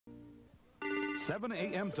7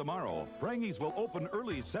 a.m. tomorrow. Pranges will open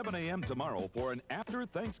early 7 a.m. tomorrow for an after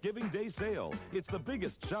Thanksgiving Day sale. It's the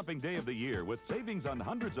biggest shopping day of the year with savings on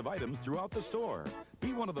hundreds of items throughout the store.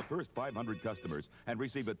 Be one of the first 500 customers and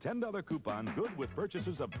receive a $10 coupon good with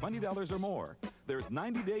purchases of $20 or more. There's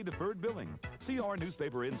 90-day deferred billing. See our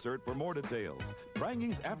newspaper insert for more details.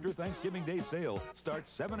 Pranges after Thanksgiving Day sale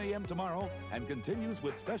starts 7 a.m. tomorrow and continues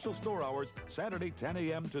with special store hours Saturday 10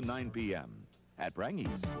 a.m. to 9 p.m. at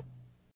Pranges.